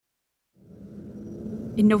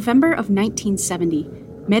In November of 1970,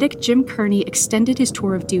 medic Jim Kearney extended his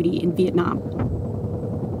tour of duty in Vietnam.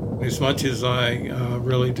 As much as I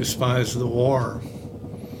really despise the war,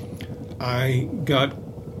 I got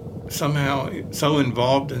somehow so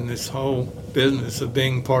involved in this whole business of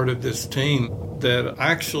being part of this team that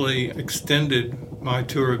I actually extended my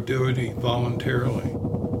tour of duty voluntarily.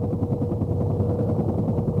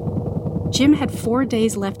 Jim had 4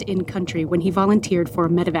 days left in country when he volunteered for a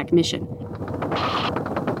medevac mission.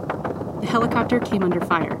 The helicopter came under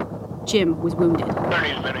fire. Jim was wounded.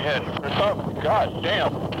 Kearney's been hit or something. God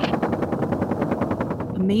damn.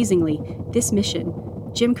 Amazingly, this mission,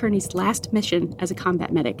 Jim Kearney's last mission as a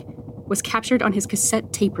combat medic, was captured on his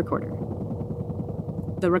cassette tape recorder.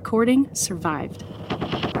 The recording survived. I'm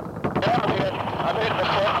hitting the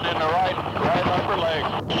foot in the right upper leg.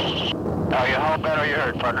 Now, how bad are you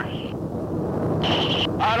hurt, partner?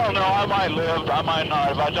 I don't know. I might live. I might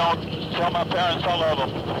not. If I don't, tell my parents I love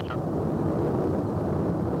them.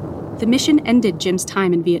 The mission ended Jim's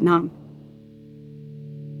time in Vietnam.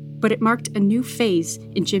 But it marked a new phase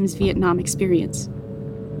in Jim's Vietnam experience.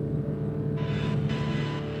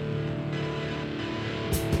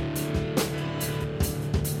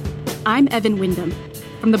 I'm Evan Wyndham.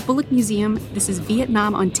 From the Bullock Museum, this is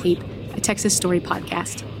Vietnam on Tape, a Texas Story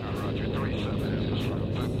podcast.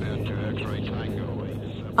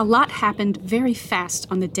 A lot happened very fast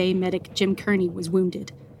on the day medic Jim Kearney was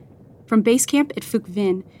wounded. From base camp at Phuc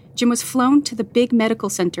Vinh, Jim was flown to the big medical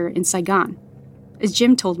center in Saigon. As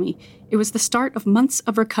Jim told me, it was the start of months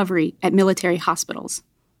of recovery at military hospitals.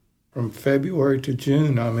 From February to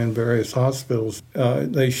June, I'm in various hospitals.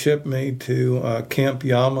 They shipped me to Camp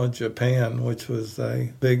Yama, Japan, which was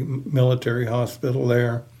a big military hospital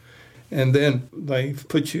there. And then they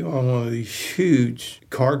put you on one of these huge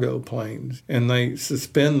cargo planes, and they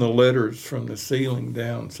suspend the litters from the ceiling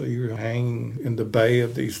down. So you're hanging in the bay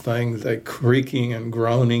of these things. They creaking and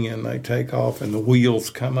groaning, and they take off, and the wheels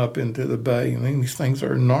come up into the bay. And these things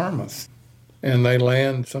are enormous. And they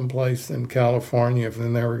land someplace in California, and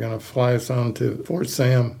then they were going to fly us on to Fort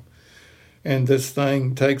Sam. And this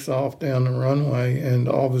thing takes off down the runway and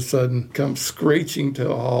all of a sudden comes screeching to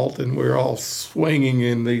a halt, and we're all swinging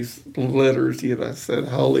in these litters. I said,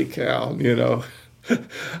 holy cow,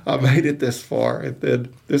 I made it this far, and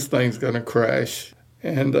then this thing's going to crash.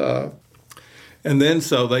 And then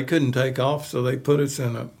so they couldn't take off, so they put us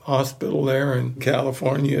in a hospital there in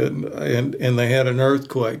California, and they had an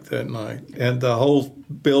earthquake that night. And the whole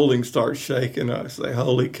building starts shaking. I say,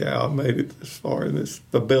 holy cow, I made it this far, and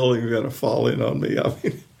the building's going to fall in on me. I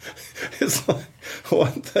mean, it's like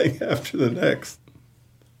one thing after the next.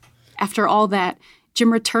 After all that,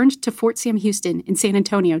 Jim returned to Fort Sam Houston in San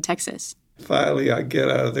Antonio, Texas. Finally, I get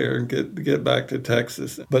out of there and get back to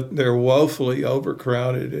Texas. But they're woefully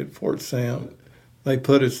overcrowded at Fort Sam. They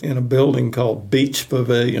put us in a building called Beach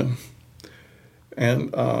Pavilion,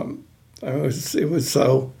 and it was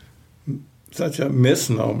such a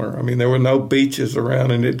misnomer. I mean, there were no beaches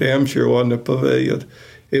around, and it damn sure wasn't a pavilion.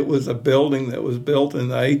 It was a building that was built in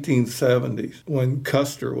the 1870s when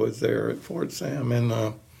Custer was there at Fort Sam,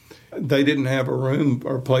 and they didn't have a room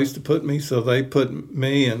or a place to put me, so they put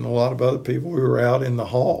me and a lot of other people. We were out in the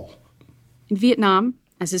hall. In Vietnam,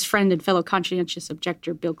 as his friend and fellow conscientious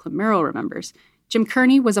objector Bill Clamero remembers, Jim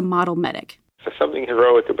Kearney was a model medic. There's something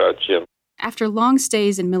heroic about Jim. After long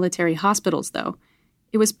stays in military hospitals, though,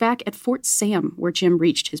 it was back at Fort Sam where Jim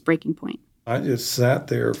reached his breaking point. I just sat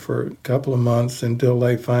there for a couple of months until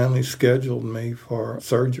they finally scheduled me for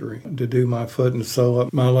surgery to do my foot and sew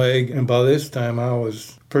up my leg. And by this time, I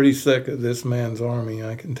was pretty sick of this man's army,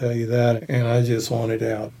 I can tell you that, and I just wanted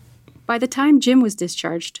out. By the time Jim was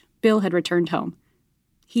discharged, Bill had returned home.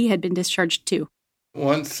 He had been discharged too.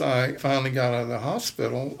 Once I finally got out of the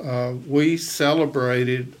hospital, we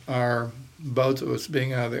celebrated both of us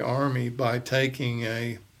being out of the Army by taking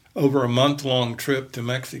over a month-long trip to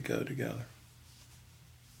Mexico together.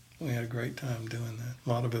 We had a great time doing that. A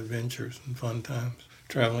lot of adventures and fun times,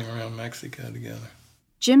 traveling around Mexico together.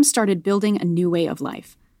 Jim started building a new way of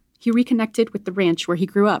life. He reconnected with the ranch where he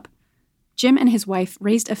grew up. Jim and his wife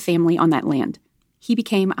raised a family on that land. He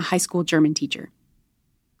became a high school German teacher.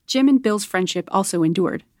 Jim and Bill's friendship also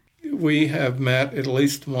endured. We have met at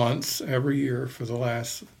least once every year for the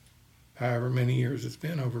last however many years it's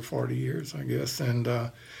been, over 40 years, I guess. And,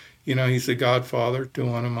 he's the godfather to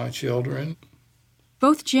one of my children.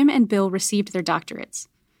 Both Jim and Bill received their doctorates.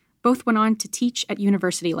 Both went on to teach at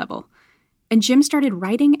university level. And Jim started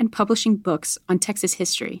writing and publishing books on Texas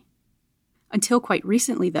history. Until quite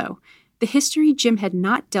recently, though, the history Jim had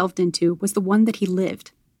not delved into was the one that he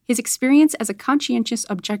lived. His experience as a conscientious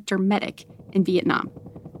objector medic in Vietnam.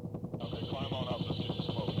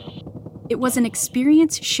 It was an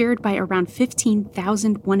experience shared by around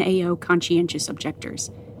 15,000 1AO conscientious objectors.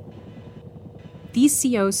 These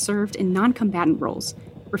COs served in non-combatant roles,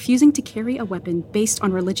 refusing to carry a weapon based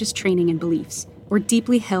on religious training and beliefs, or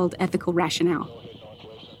deeply held ethical rationale.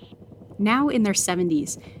 Now in their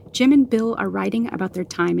 70s, Jim and Bill are writing about their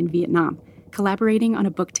time in Vietnam, collaborating on a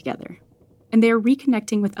book together. And they are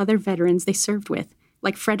reconnecting with other veterans they served with,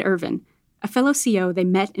 like Fred Irvin, a fellow CO they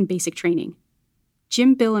met in basic training.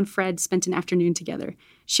 Jim, Bill, and Fred spent an afternoon together,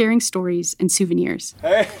 sharing stories and souvenirs.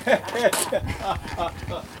 Man,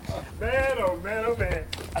 oh man, oh man.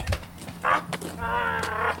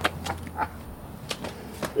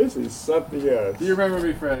 This is something else. Do you remember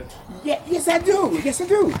me, Fred? Yeah, yes, I do. Yes, I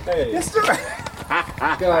do. Hey. Yes, sir.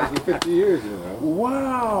 Got out for 50 years, you know.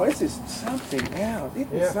 Wow, this is something now.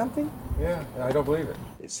 Isn't it something? Yeah, I don't believe it.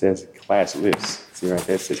 It says class list. See right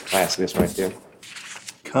there? It says class list right there.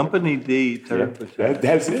 Company D, 3rd Platoon.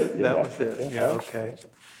 That's it. That was it. Yeah, okay.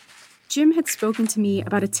 Jim had spoken to me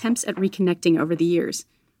about attempts at reconnecting over the years.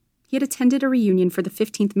 He had attended a reunion for the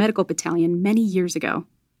 15th Medical Battalion many years ago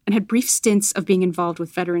and had brief stints of being involved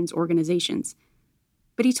with veterans organizations.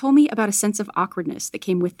 But he told me about a sense of awkwardness that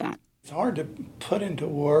came with that. It's hard to put into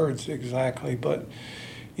words exactly, but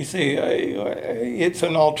you see, it's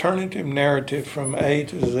an alternative narrative from A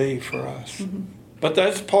to Z for us. Mm-hmm. But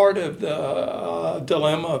that's part of the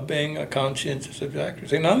dilemma of being a conscientious objector.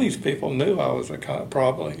 See, none of these people knew I was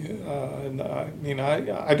probably.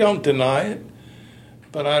 I don't deny it,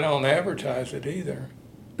 but I don't advertise it either.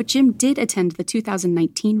 But Jim did attend the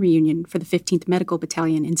 2019 reunion for the 15th Medical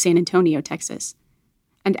Battalion in San Antonio, Texas.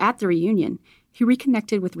 And at the reunion, he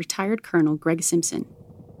reconnected with retired Colonel Greg Simpson,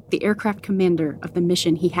 the aircraft commander of the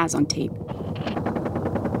mission he has on tape.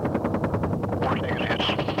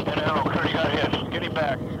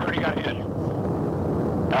 Back. Already got hit.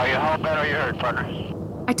 Are you home bad or you hurt, partner?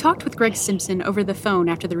 I talked with Greg Simpson over the phone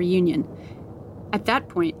after the reunion. At that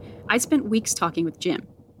point, I spent weeks talking with Jim.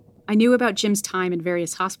 I knew about Jim's time in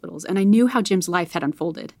various hospitals, and I knew how Jim's life had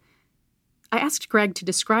unfolded. I asked Greg to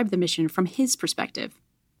describe the mission from his perspective.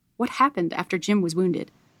 What happened after Jim was wounded?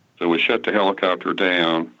 So we shut the helicopter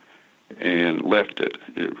down and left it.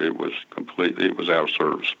 It was out of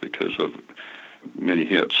service because of many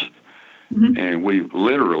hits. Mm-hmm. And we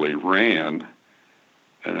literally ran,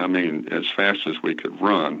 and I mean, as fast as we could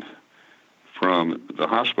run from the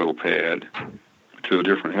hospital pad to a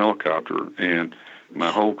different helicopter. And my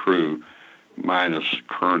whole crew, minus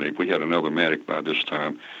Kearney, we had another medic by this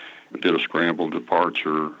time, did a scramble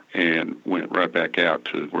departure and went right back out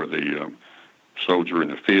to where the soldier in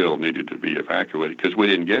the field needed to be evacuated because we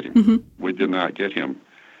didn't get him. Mm-hmm. We did not get him.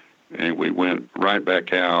 And we went right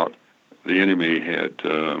back out. The enemy had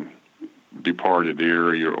departed the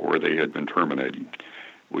area or they had been terminated.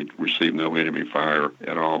 We received no enemy fire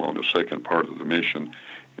at all on the second part of the mission,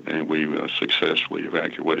 and we successfully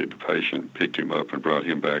evacuated the patient, picked him up, and brought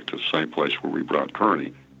him back to the same place where we brought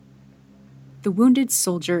Kearney. The wounded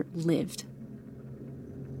soldier lived.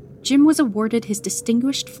 Jim was awarded his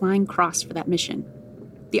Distinguished Flying Cross for that mission.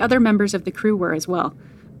 The other members of the crew were as well,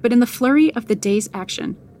 but in the flurry of the day's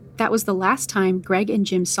action, that was the last time Greg and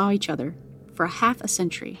Jim saw each other for half a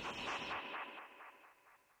century.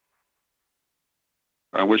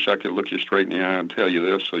 I wish I could look you straight in the eye and tell you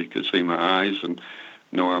this so you could see my eyes and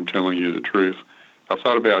know I'm telling you the truth. I've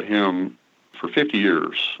thought about him for 50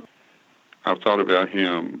 years. I've thought about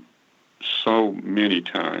him so many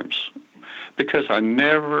times because I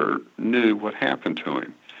never knew what happened to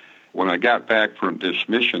him. When I got back from this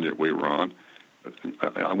mission that we were on,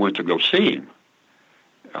 I went to go see him.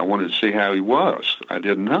 I wanted to see how he was. I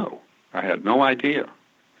didn't know. I had no idea.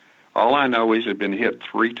 All I know is he'd been hit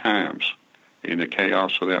 3 times in the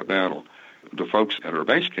chaos of that battle. The folks at our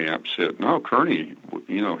base camp said, no, Kearney,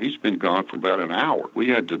 he's been gone for about an hour. We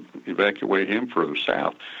had to evacuate him further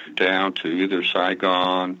south, down to either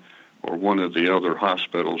Saigon or one of the other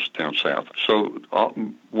hospitals down south. So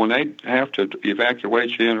when they have to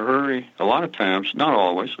evacuate you in a hurry, a lot of times, not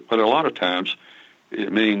always, but a lot of times,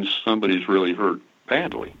 it means somebody's really hurt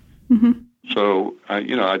badly. Mm-hmm. So,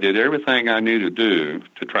 I did everything I knew to do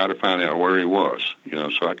to try to find out where he was,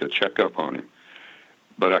 so I could check up on him.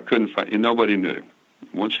 But I couldn't find, nobody knew.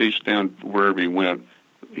 Once he's down wherever he went,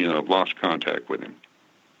 I've lost contact with him.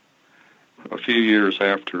 A few years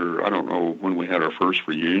after, I don't know when we had our first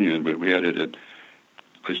reunion, but we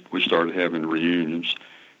started having reunions.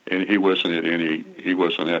 And he wasn't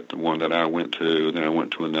at the one that I went to, then I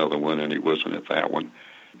went to another one, and he wasn't at that one.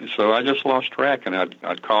 So I just lost track, and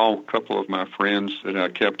I'd call a couple of my friends that I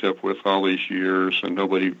kept up with all these years, and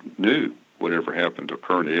nobody knew whatever happened to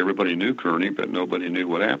Kearney. Everybody knew Kearney, but nobody knew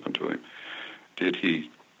what happened to him. Did he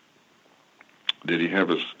Did he have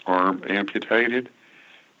his arm amputated?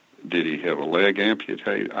 Did he have a leg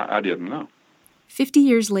amputated? I didn't know. 50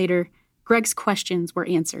 years later, Greg's questions were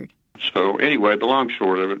answered. So anyway, the long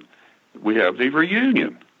short of it, we have the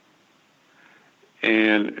reunion.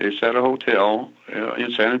 And it's at a hotel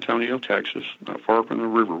in San Antonio, Texas, not far from the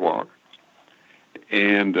Riverwalk.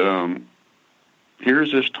 And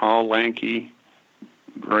here's this tall, lanky,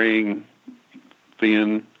 graying,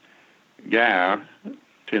 thin guy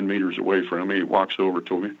 10 meters away from me. He walks over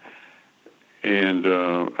to me. And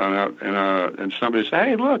somebody said,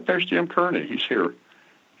 "Hey, look, there's Jim Kearney. He's here."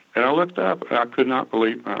 And I looked up, and I could not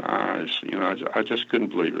believe my eyes. You know, I just couldn't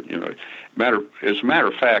believe it. You know, as a matter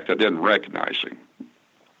of fact, I didn't recognize him.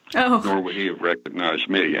 Oh. Nor would he have recognized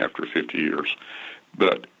me after 50 years.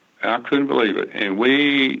 But I couldn't believe it. And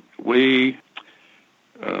we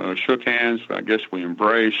shook hands. I guess we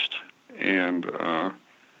embraced, and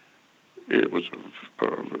it was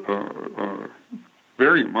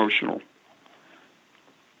very emotional.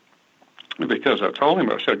 Because I told him,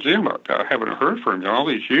 I said, "Jim, I haven't heard from you all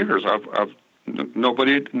these years.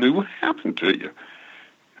 Nobody knew what happened to you."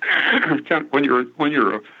 When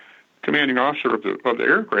you're a commanding officer of the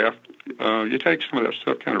aircraft, you take some of that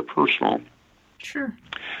stuff kind of personal. Sure.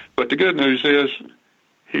 But the good news is,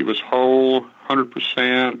 he was whole,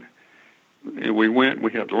 100%. And we went,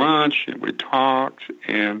 we had lunch, and we talked,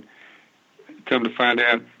 and come to find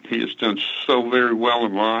out, he has done so very well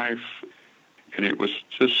in life. And it was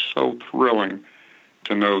just so thrilling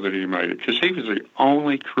to know that he made it. Because he was the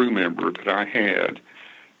only crew member that I had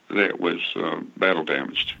that was battle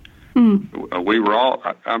damaged. Mm. We were all,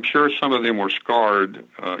 I'm sure some of them were scarred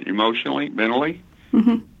emotionally, mentally,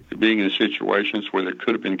 being in situations where they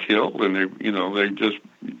could have been killed. And they just,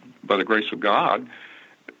 by the grace of God,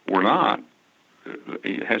 were not.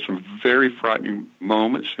 He had some very frightening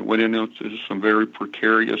moments. He went into some very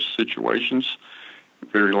precarious situations.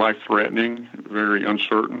 Very life-threatening, very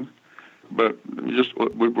uncertain, but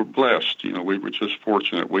we were blessed. You know, we were just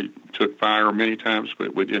fortunate. We took fire many times,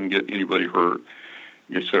 but we didn't get anybody hurt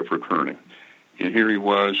except for Kearney. And here he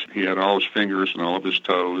was. He had all his fingers and all of his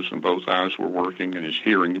toes, and both eyes were working, and his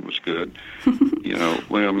hearing was good. You know,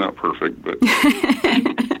 well, I'm not perfect, but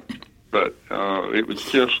it was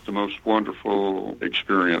just the most wonderful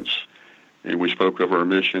experience. And we spoke of our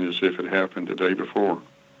mission as if it happened the day before.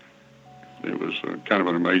 It was kind of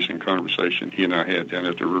an amazing conversation he and I had down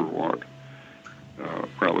at the Riverwalk.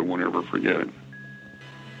 Probably won't ever forget it.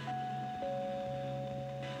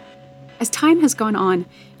 As time has gone on,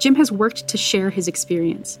 Jim has worked to share his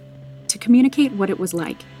experience, to communicate what it was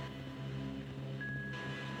like.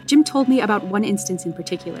 Jim told me about one instance in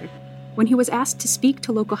particular, when he was asked to speak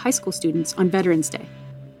to local high school students on Veterans Day.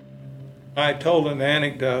 I told an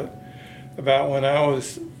anecdote about when I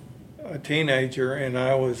was a teenager and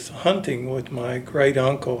I was hunting with my great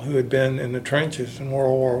uncle who had been in the trenches in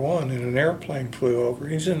World War I, and an airplane flew over.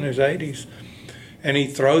 He's in his 80s, and he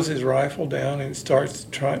throws his rifle down and starts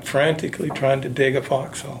frantically trying to dig a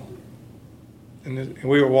foxhole. And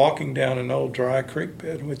we were walking down an old dry creek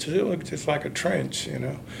bed, which it looked just like a trench, you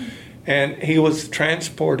know. And he was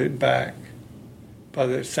transported back by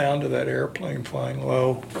the sound of that airplane flying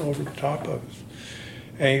low over the top of us.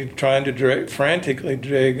 And he's trying to frantically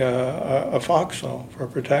dig a foxhole for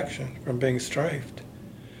protection from being strafed.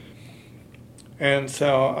 And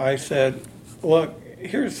so I said, "Look,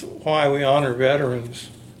 here's why we honor veterans.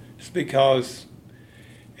 It's because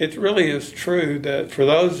it really is true that for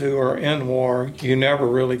those who are in war, you never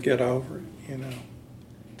really get over it, you know.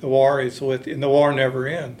 The war is with you, and the war never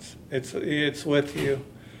ends. It's with you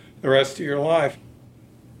the rest of your life."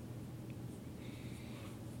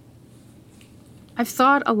 I've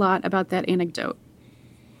thought a lot about that anecdote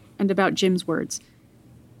and about Jim's words.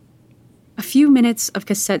 A few minutes of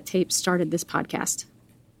cassette tape started this podcast.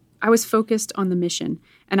 I was focused on the mission,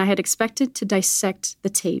 and I had expected to dissect the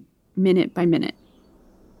tape minute by minute.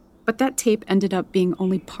 But that tape ended up being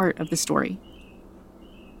only part of the story.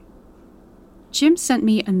 Jim sent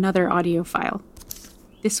me another audio file,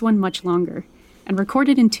 this one much longer, and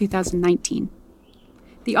recorded in 2019.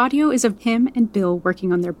 The audio is of him and Bill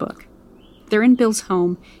working on their book. They're in Bill's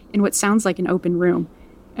home in what sounds like an open room,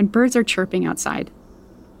 and birds are chirping outside.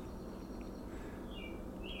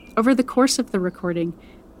 Over the course of the recording,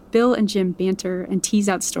 Bill and Jim banter and tease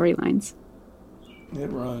out storylines.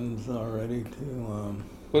 It runs already to...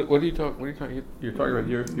 What are you talking? You're talking about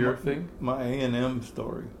your thing? My A&M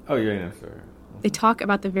story. Oh, your A&M story. They talk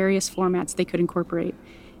about the various formats they could incorporate,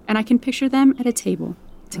 and I can picture them at a table,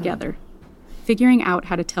 together, figuring out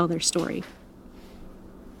how to tell their story.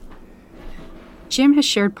 Jim has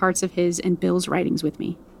shared parts of his and Bill's writings with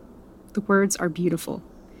me. The words are beautiful.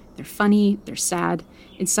 They're funny, they're sad,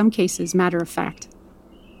 in some cases matter of fact.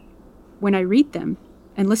 When I read them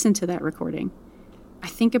and listen to that recording, I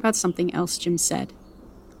think about something else Jim said.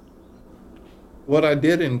 What I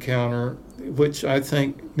did encounter, which I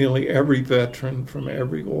think nearly every veteran from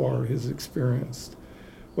every war has experienced,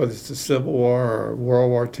 whether it's the Civil War or World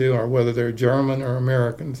War II, or whether they're German or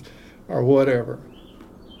Americans or whatever,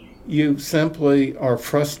 you simply are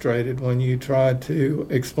frustrated when you try to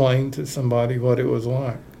explain to somebody what it was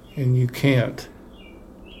like, and you can't.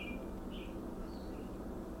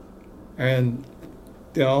 And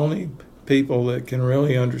the only people that can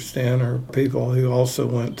really understand are people who also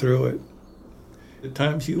went through it. At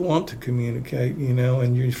times you want to communicate,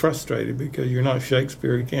 and you're frustrated because you're not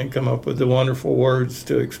Shakespeare. You can't come up with the wonderful words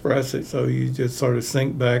to express it. So you just sort of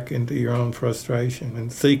sink back into your own frustration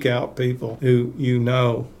and seek out people who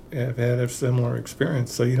have had a similar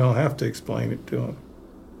experience, so you don't have to explain it to them.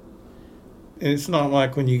 And it's not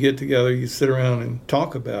like when you get together, you sit around and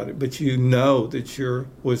talk about it, but you know that you're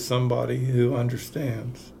with somebody who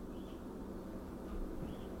understands.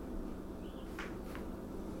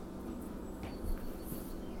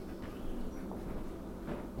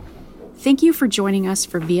 Thank you for joining us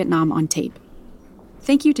for Vietnam on Tape.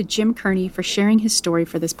 Thank you to Jim Kearney for sharing his story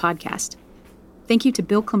for this podcast. Thank you to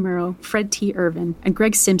Bill Clamuro, Fred T. Irvin, and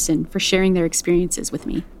Greg Simpson for sharing their experiences with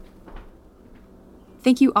me.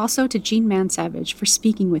 Thank you also to Jean Mansavage for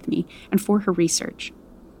speaking with me and for her research.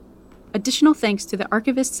 Additional thanks to the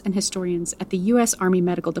archivists and historians at the U.S. Army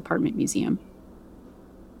Medical Department Museum.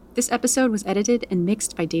 This episode was edited and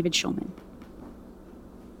mixed by David Schulman.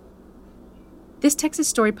 This Texas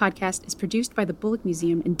Story podcast is produced by the Bullock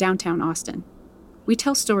Museum in downtown Austin. We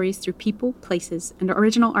tell stories through people, places, and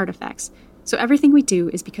original artifacts, so everything we do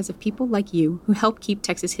is because of people like you who help keep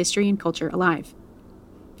Texas history and culture alive.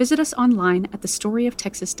 Visit us online at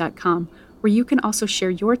thestoryoftexas.com, where you can also share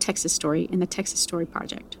your Texas story in the Texas Story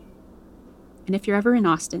Project. And if you're ever in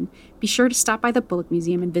Austin, be sure to stop by the Bullock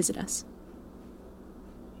Museum and visit us.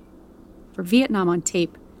 For Vietnam on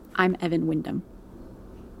Tape, I'm Evan Wyndham.